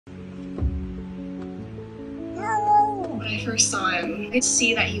When I first saw him, I could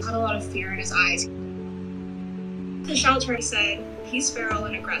see that he had a lot of fear in his eyes. The shelter said, he's feral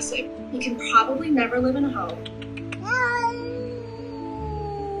and aggressive. He can probably never live in a home.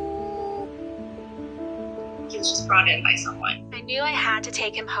 He was just brought in by someone. I knew I had to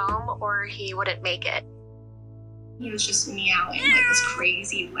take him home or he wouldn't make it. He was just meowing like this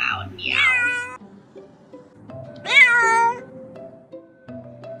crazy loud meow.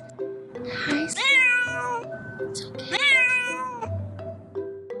 Hi, it's okay.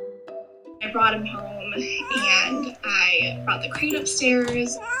 I brought him home and I brought the crate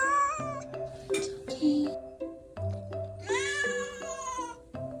upstairs. It's okay.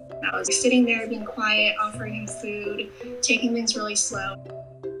 I was sitting there being quiet, offering him food, taking things really slow.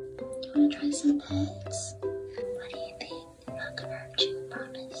 Do you want to try some pets? What do you think? I'm not gonna hurt you, I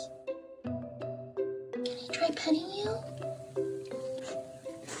promise. Can I try petting you?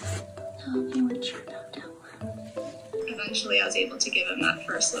 No, you want to not down low. Eventually I was able to give him that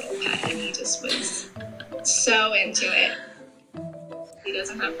first little pet and he just was so into it. He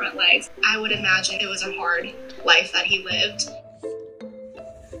doesn't have front legs. I would imagine it was a hard life that he lived.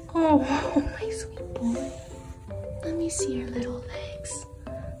 Oh, my sweet boy. Let me see your little legs.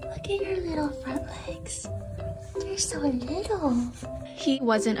 Look at your little front legs. They're so little. He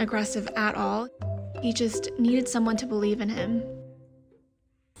wasn't aggressive at all. He just needed someone to believe in him.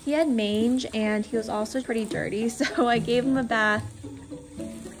 He had mange and he was also pretty dirty, so I gave him a bath,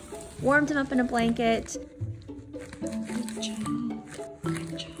 warmed him up in a blanket. Good job.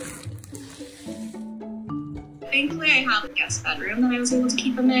 Good job. Thankfully, I have a guest bedroom that I was able to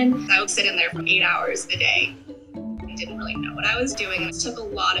keep him in. I would sit in there for 8 hours a day. I didn't really know what I was doing. It took a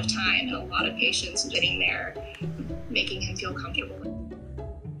lot of time and a lot of patience sitting there, making him feel comfortable.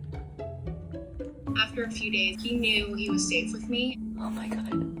 After a few days, he knew he was safe with me. Oh my God.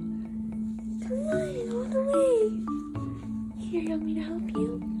 Come on, all the way. Here, you want me to help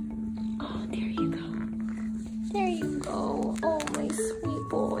you? Oh, there you go. There you go. Oh, my sweet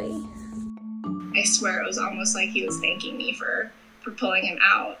boy. I swear it was almost like he was thanking me for pulling him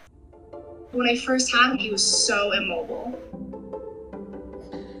out. When I first had him, he was so immobile.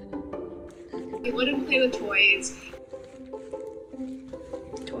 He wouldn't play with toys.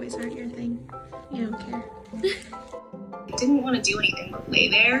 Toys aren't your thing. You don't care. He didn't want to do anything but lay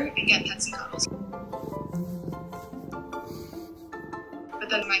there and get pets and cuddles. But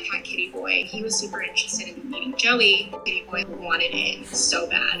then my cat Kitty Boy, he was super interested in meeting Joey. Kitty Boy wanted in so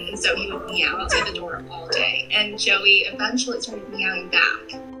bad, and so he would meow outside the door all day. And Joey eventually started meowing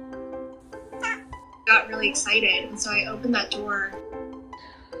back. Got really excited, and so I opened that door.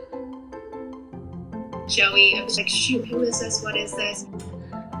 Joey was like, shoot, who is this? What is this?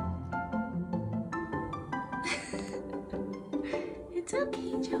 It's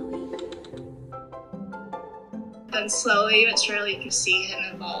okay, Joey. Then slowly but surely you could see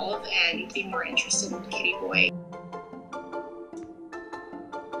him evolve and be more interested in Kitty Boy.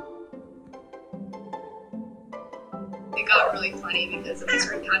 It got really funny because we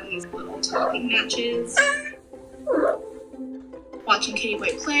started having these little talking matches. Watching Kitty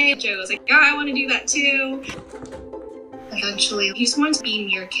Boy play, Joe was like, yeah, I want to do that too. Eventually, he just wanted to be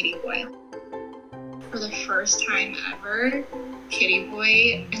near Kitty Boy. For the first time ever, Kitty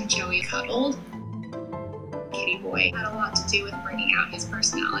Boy and Joey cuddled. Kitty Boy had a lot to do with bringing out his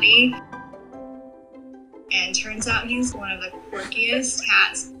personality. And turns out he's one of the quirkiest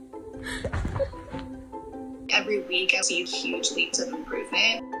cats. Every week I see huge leaps of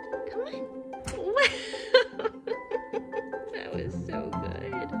improvement. Come on. That was so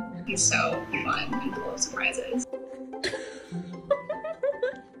good. He's so fun and full of surprises.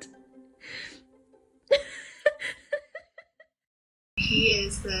 He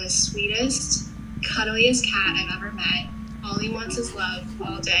is the sweetest, cuddliest cat I've ever met. All he wants is love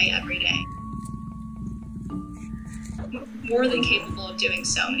all day, every day. More than capable of doing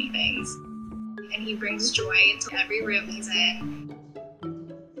so many things. And he brings joy into every room he's in.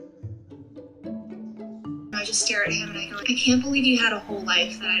 I just stare at him and I go, I can't believe you had a whole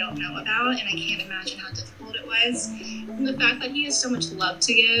life that I don't know about, and I can't imagine how difficult it was. And the fact that he has so much love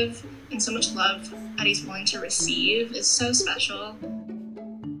to give and so much love that he's willing to receive is so special.